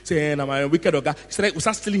stealing. Say, I'm a wicked guy. We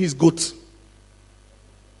start stealing his goat.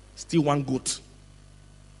 Steal one goat.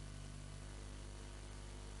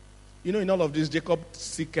 In all of this, Jacob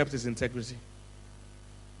still kept his integrity.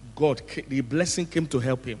 God, the blessing came to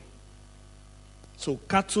help him. So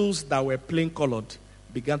cattle that were plain colored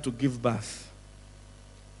began to give birth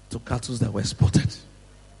to cattle that were spotted.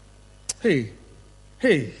 Hey.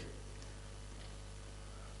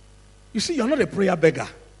 You see, you're not a prayer beggar.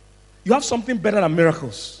 You have something better than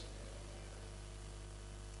miracles.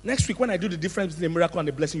 Next week, when I do the difference between a miracle and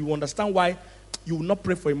a blessing, you will understand why you will not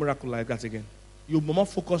pray for a miracle like that again. You'll be more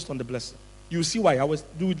focused on the blessing. You'll see why. I will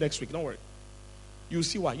do it next week. Don't worry. You'll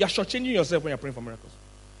see why. You're shortchanging yourself when you're praying for miracles.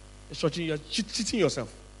 You're cheating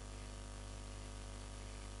yourself.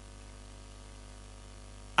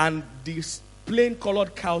 And these plain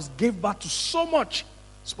colored cows gave birth to so much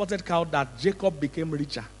spotted cow that Jacob became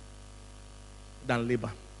richer than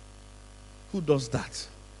Laban. Who does that?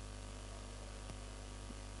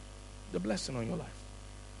 The blessing on your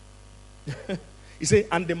life. He said,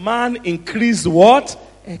 and the man increased what?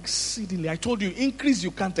 Exceedingly. I told you, increase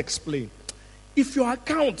you can't explain. If your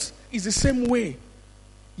account is the same way,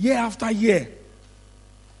 year after year,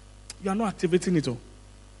 you are not activating it all.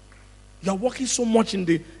 You are working so much in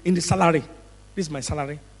the salary. This is my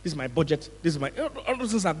salary. This is my budget. This is my... All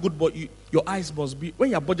those things are good, but your eyes must be...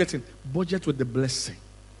 When you are budgeting, budget with the blessing.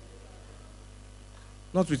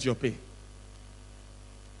 Not with your pay.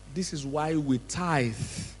 This is why we tithe.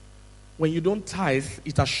 When you don't tithe,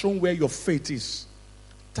 it has shown where your faith is.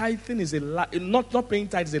 Tithing is not paying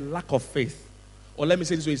tithe is a lack of faith. Or let me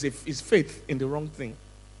say this way, it's faith in the wrong thing.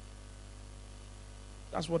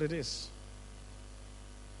 That's what it is.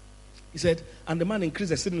 He said, and the man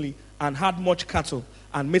increased exceedingly and had much cattle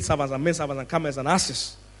and maidservants and menservants and camels and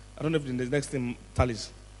asses. I don't know if the next thing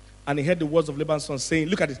tallies. And he heard the words of Laban's son saying,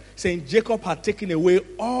 look at it, saying, Jacob had taken away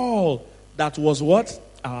all that was what?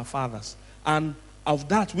 Our fathers. And of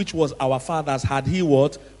that which was our fathers had he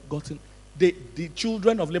what? Gotten. The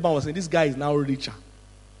children of Laban were saying, this guy is now richer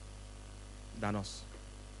than us.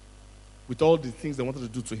 With all the things they wanted to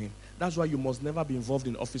do to him. That's why you must never be involved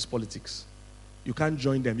in office politics. You can't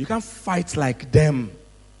join them. You can't fight like them.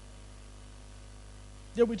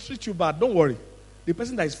 They will treat you bad. Don't worry. The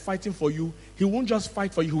person that is fighting for you, he won't just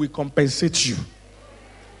fight for you, he will compensate you.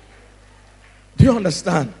 Do you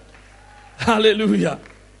understand? Hallelujah.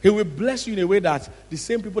 He will bless you in a way that the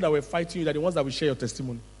same people that were fighting you are the ones that will share your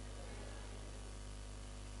testimony.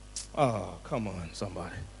 Oh, come on,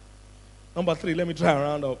 somebody. Number 3, let me try and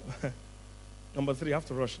round up. Number 3, I have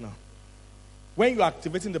to rush now. When you are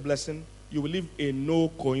activating the blessing, you will live a no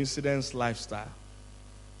coincidence lifestyle.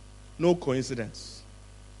 No coincidence.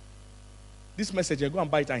 This message, go and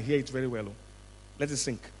buy it and hear it very well. Let it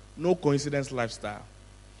sink. No coincidence lifestyle.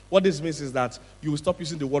 What this means is that you will stop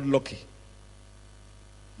using the word lucky.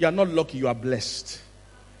 You are not lucky, you are blessed.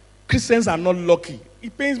 Christians are not lucky.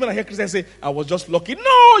 It pains me when I hear Christians say, I was just lucky.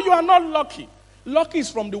 No, you are not lucky. Lucky is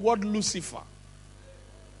from the word Lucifer.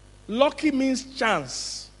 Lucky means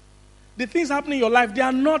chance. The things happening in your life, they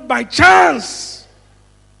are not by chance.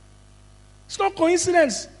 It's not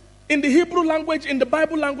coincidence. In the Hebrew language, in the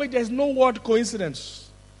Bible language, there's no word coincidence.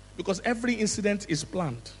 Because every incident is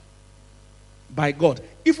planned by God.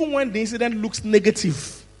 Even when the incident looks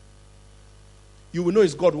negative, you will know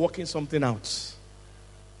it's God working something out.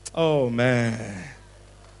 Oh, man.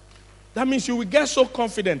 That means you will get so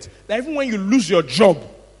confident that even when you lose your job,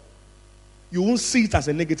 you won't see it as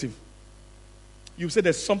a negative. You say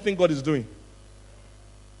there's something God is doing.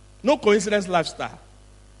 No coincidence lifestyle.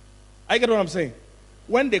 I get what I'm saying?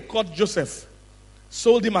 When they caught Joseph,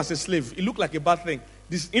 sold him as a slave, it looked like a bad thing.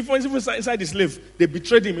 This influence inside the slave, they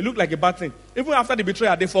betrayed him, it looked like a bad thing. Even after the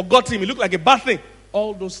betrayal, they forgot him, it looked like a bad thing.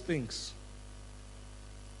 All those things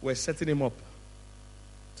were setting him up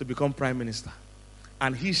to become prime minister.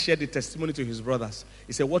 And he shared the testimony to his brothers.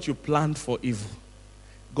 He said, what you planned for evil,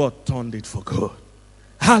 God turned it for good.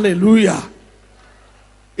 Hallelujah.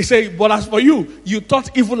 He said, but as for you, you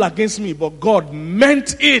thought evil against me, but God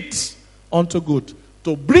meant it unto good,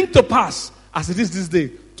 to bring to pass, as it is this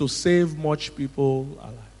day, to save much people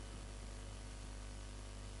alive.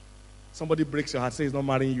 Somebody breaks your heart, says he's not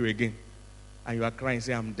marrying you again, and you are crying,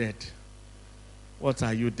 say, I'm dead. What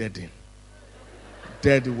are you dead in?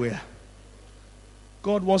 Dead where?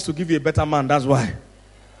 God wants to give you a better man, that's why.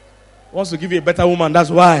 Wants to give you a better woman, that's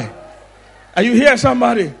why. Are you here,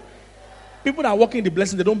 somebody? People that are walking in the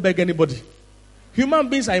blessing, they don't beg anybody. Human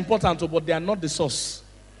beings are important, but they are not the source.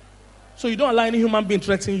 So you don't allow any human being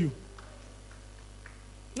threaten you.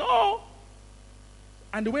 No.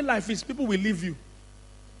 And the way life is, people will leave you.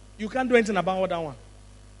 You can't do anything about that one.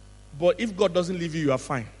 But if God doesn't leave you, you are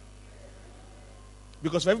fine.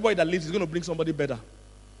 Because for everybody that leaves, he's going to bring somebody better.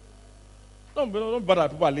 Don't bother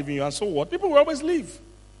people are leaving you, and so what? People will always leave.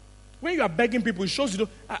 When you are begging people, it shows you.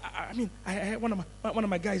 I had one of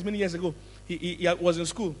my guys many years ago. He was in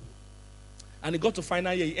school, and he got to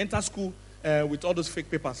final year. He entered school with all those fake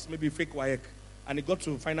papers, maybe fake WAEC, and he got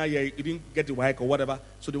to final year. He didn't get the WAEC or whatever,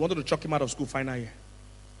 so they wanted to chuck him out of school final year.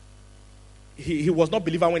 He was not a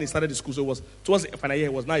believer when he started the school, so it was towards the final year.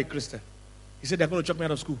 He was now a Christian. He said, they're going to chuck me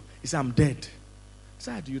out of school. He said, I'm dead. I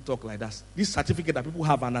said, how do you talk like that? This certificate that people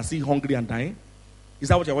have and are still hungry and dying, is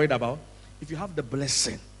that what you're worried about? If you have the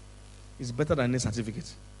blessing, it's better than any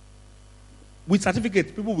certificate. With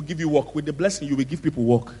certificate, people will give you work. With the blessing, you will give people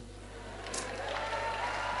work.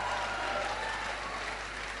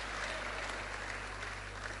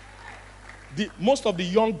 Most of the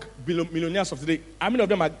young millionaires of today, how many of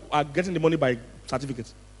them are getting the money by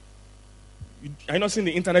certificates? Are you not seeing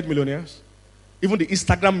the internet millionaires? Even the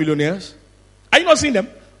Instagram millionaires? Are you not seeing them?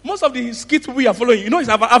 Most of the skits we are following, you know it's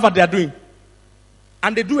Harvard they are doing.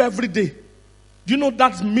 And they do every day. Do you know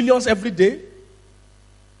that's millions every day?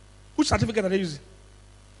 Which certificate are they using?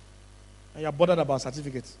 And you're bothered about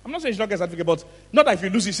certificates. I'm not saying you should not get a certificate, but not that if you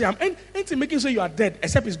lose, you say, anything making sure you are dead,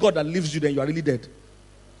 except it's God that leaves you, then you are really dead.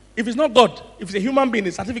 If it's not God, if it's a human being,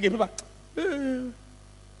 a certificate, people,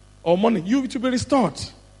 or money, you to be restored.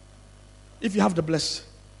 If you have the blessing.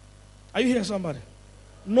 Are you here, somebody?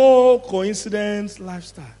 No coincidence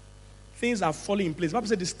lifestyle. Things are falling in place. The Bible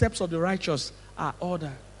said the steps of the righteous are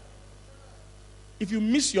ordered. If you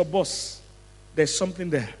miss your boss, there's something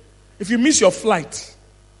there. If you miss your flight,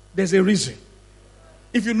 there's a reason.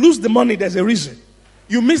 If you lose the money, there's a reason.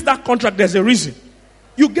 You miss that contract, there's a reason.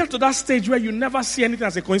 You get to that stage where you never see anything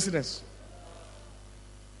as a coincidence.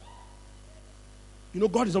 You know,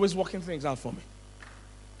 God is always working things out for me.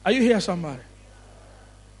 Are you here, somebody?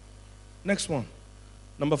 Next one.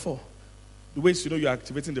 Number 4. The ways you know you're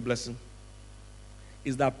activating the blessing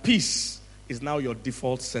is that peace is now your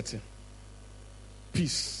default setting.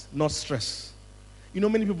 Peace, not stress. You know,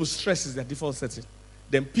 many people, stress is their default setting.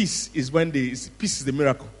 Then peace is when peace is the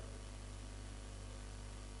miracle.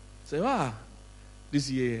 Say, this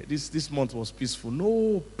year, this month was peaceful.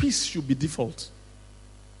 No, peace should be default.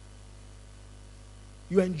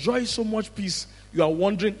 You enjoy so much peace. You are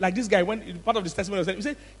wondering, like this guy, when part of this testimony, he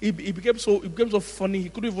said he became so funny, he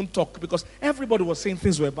couldn't even talk because everybody was saying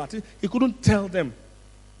things were bad. He couldn't tell them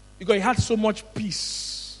because he had so much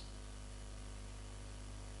peace.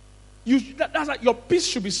 That's like, your peace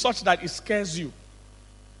should be such that it scares you.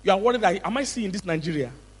 You are worried that, am I seeing this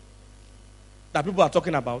Nigeria that people are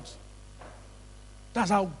talking about? That's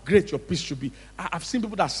how great your peace should be. I've seen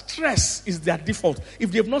people that stress is their default.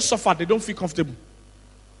 If they've not suffered, they don't feel comfortable.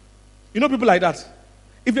 You know people like that?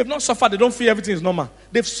 If they've not suffered, they don't feel everything is normal.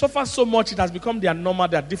 They've suffered so much, it has become their normal,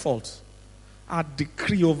 their default. I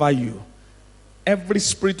decree over you, every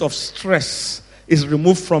spirit of stress is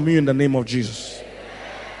removed from you in the name of Jesus.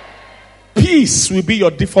 Peace will be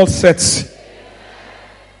your default set.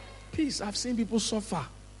 Peace. I've seen people suffer.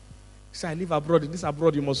 Say, I live abroad. In this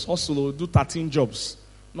abroad, you must hustle or do 13 jobs.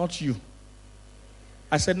 Not you.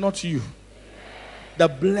 I said, not you. The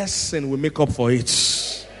blessing will make up for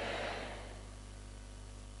it.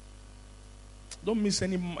 Don't miss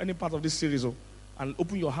any part of this series. And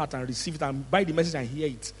open your heart and receive it and buy the message and hear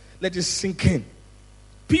it. Let it sink in.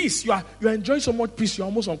 Peace. You are enjoying so much peace, you're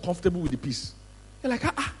almost uncomfortable with the peace. You're like,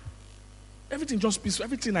 everything just peaceful.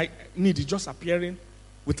 Everything I need is just appearing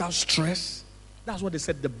without stress. That's what they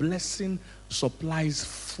said. The blessing supplies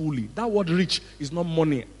fully. That word rich is not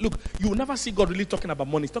money. Look, you will never see God really talking about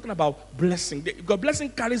money. He's talking about blessing. God blessing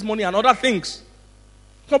carries money and other things.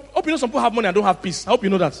 So, I hope you know some people have money and don't have peace. I hope you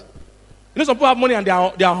know that. You know some people have money and they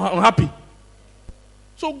are unhappy.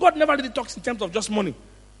 So God never really talks in terms of just money.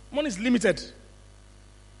 Money is limited.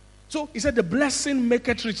 So he said the blessing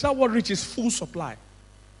maketh rich. That word rich is full supply.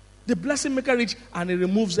 The blessing maketh rich and it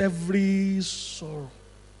removes every sorrow.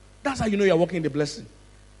 That's how you know you're walking in the blessing.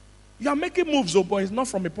 You are making moves, but it's not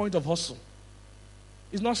from a point of hustle.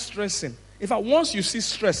 It's not stressing. In fact, once you see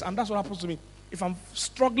stress, and that's what happens to me, if I'm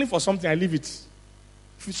struggling for something, I leave it.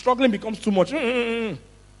 If struggling becomes too much,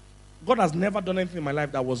 God has never done anything in my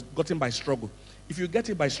life that was gotten by struggle. If you get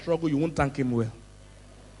it by struggle, you won't thank him well.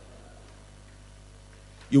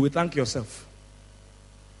 You will thank yourself.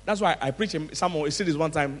 That's why I preach a series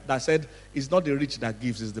one time that said, it's not the rich that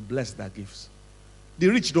gives, it's the blessed that gives. The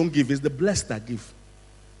rich don't give, it's the blessed that give.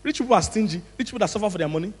 Rich people are stingy. Rich people that suffer for their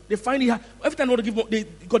money, they find it. Every time they want to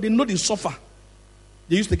give, because they know they suffer.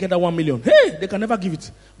 They used to get that 1 million. Hey, they can never give it.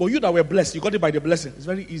 But you that were blessed, you got it by the blessing. It's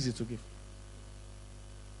very easy to give.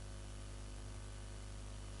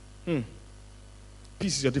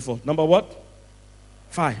 Peace is your default. Number what?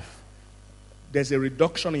 5. There's a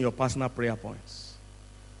reduction in your personal prayer points.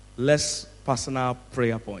 Less personal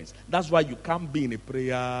prayer points. That's why you can't be in a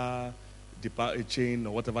prayer a chain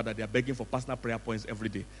or whatever that they are begging for personal prayer points every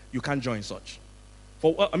day. You can't join such.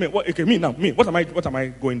 What am I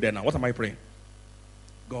going there now? What am I praying?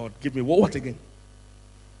 God, give me what again?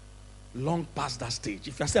 Long past that stage.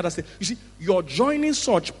 If you are still at that stage, you see, your joining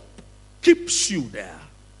such keeps you there.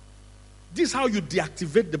 This is how you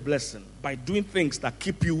deactivate the blessing, by doing things that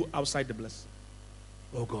keep you outside the blessing.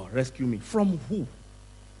 Oh God, rescue me. From who?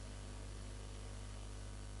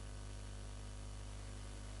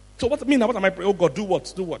 So what am I praying? Oh God, do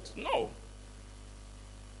what? Do what? No.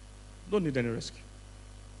 Don't need any rescue.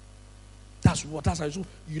 That's how you do.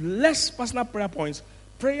 You less personal prayer points.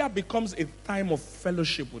 Prayer becomes a time of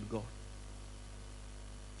fellowship with God.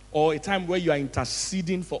 Or a time where you are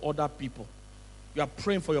interceding for other people. You are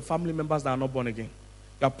praying for your family members that are not born again.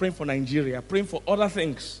 You are praying for Nigeria. You are praying for other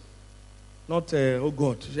things. Not, oh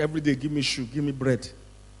God, every day give me shoe, give me bread.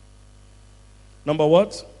 Number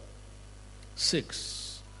what? 6.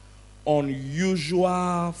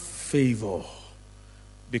 Unusual favor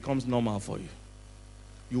becomes normal for you.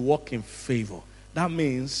 You walk in favor. That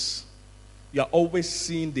means you are always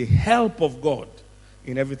seeing the help of God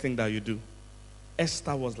in everything that you do.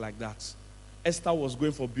 Esther was like that. Esther was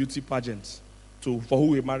going for beauty pageants for who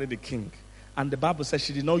will marry the king. And the Bible says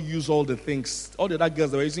she did not use all the things. All the other girls,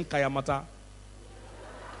 they were using kayamata.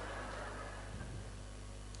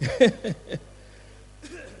 If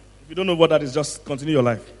you don't know what that is, just continue your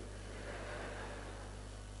life.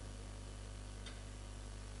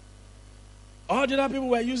 All the other people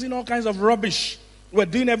were using all kinds of rubbish. Were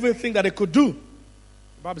doing everything that they could do.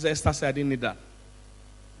 The Bible says, Esther said, I didn't need that.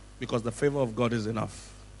 Because the favor of God is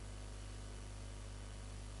enough.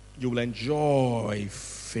 You will enjoy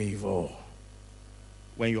favor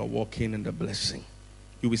when you are walking in the blessing.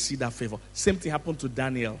 You will see that favor. Same thing happened to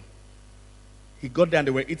Daniel. He got there and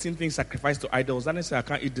they were eating things sacrificed to idols. Daniel said, I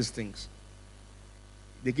can't eat these things.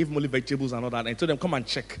 They gave him only vegetables and all that. And he told them, come and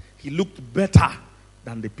check. He looked better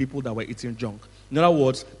than the people that were eating junk. In other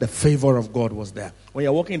words, the favor of God was there. When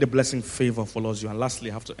you're walking in the blessing, favor follows you. And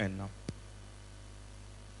lastly, I have to end now.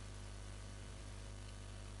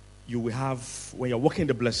 You will have, when you're walking in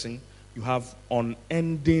the blessing, you have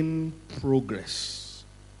unending progress.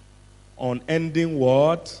 Unending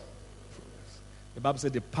what? The Bible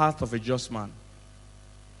said the path of a just man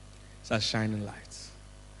is a shining light.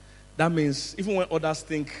 That means even when others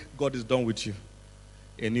think God is done with you,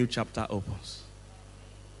 a new chapter opens.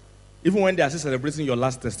 Even when they are still celebrating your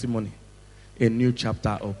last testimony, a new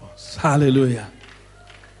chapter opens. Hallelujah.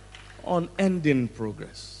 Unending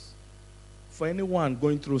progress. For anyone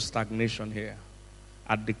going through stagnation here,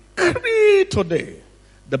 I decree today,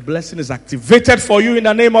 the blessing is activated for you in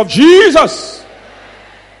the name of Jesus.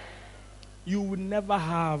 You will never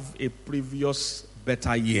have a previous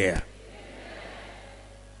better year.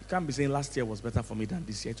 You can't be saying last year was better for me than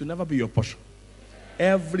this year. It will never be your portion.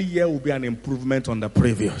 Every year will be an improvement on the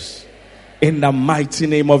previous. In the mighty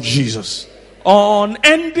name of Jesus.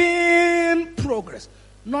 Unending progress.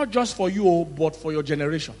 Not just for you, but for your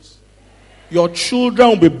generations. Your children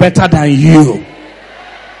will be better than you.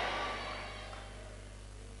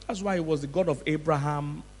 That's why it was the God of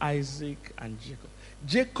Abraham, Isaac, and Jacob.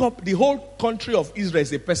 Jacob, the whole country of Israel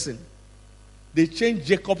is a person. They changed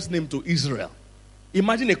Jacob's name to Israel.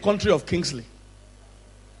 Imagine a country of Kingsley.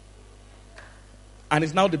 And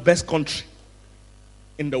it's now the best country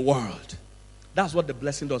in the world. That's what the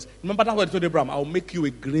blessing does. Remember, that's what he told Abraham, I'll make you a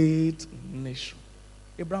great nation.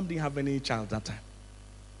 Abraham didn't have any child that time.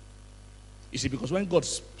 You see, because when God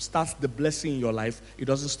starts the blessing in your life, it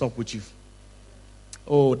doesn't stop with you.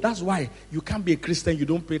 Oh, that's why you can't be a Christian, you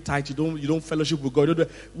don't pay tithe, you don't fellowship with God.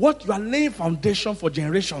 What? You are laying foundation for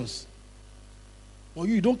generations. Well,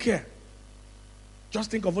 you don't care.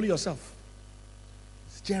 Just think of only yourself.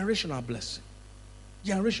 It's generational blessing.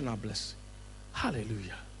 Generational blessing.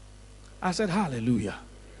 Hallelujah. I said hallelujah.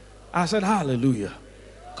 I said hallelujah.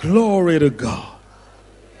 Glory to God.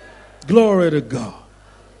 Glory to God.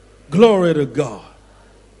 Glory to God.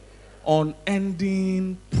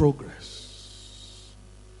 Unending progress.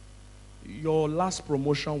 Your last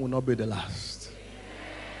promotion will not be the last.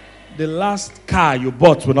 The last car you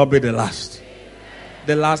bought will not be the last.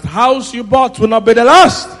 The last house you bought will not be the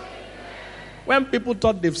last. When people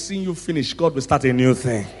thought they've seen you finish, God will start a new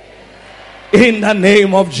thing. In the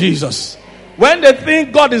name of Jesus. When they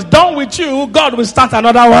think God is done with you, God will start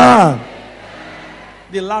another one.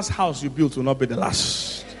 The last house you built will not be the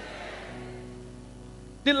last.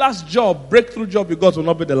 The last job, breakthrough job you got will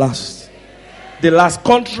not be the last. The last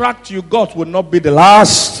contract you got will not be the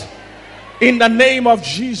last. In the name of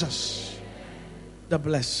Jesus. The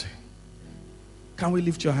blessing. Can we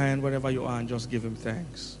lift your hand wherever you are and just give him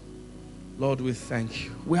thanks? Lord, we thank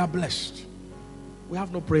you. We are blessed. We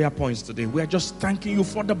have no prayer points today. We are just thanking you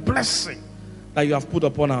for the blessing that you have put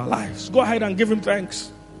upon our lives. Go ahead and give him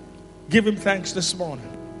thanks. Give him thanks this morning.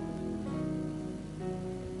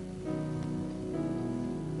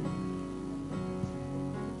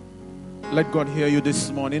 Let God hear you this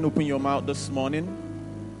morning. Open your mouth this morning.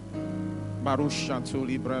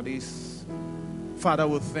 Father,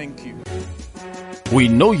 we thank you. We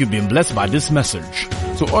know you've been blessed by this message.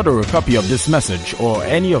 To order a copy of this message or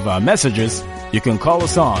any of our messages, you can call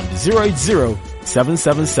us on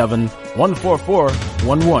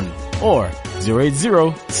 080-777-14411 or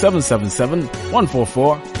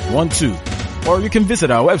 080-777-14412. Or you can visit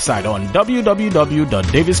our website on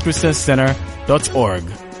www.davidschristiancenter.org.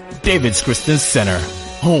 David's Christian Center,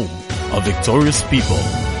 home of victorious people.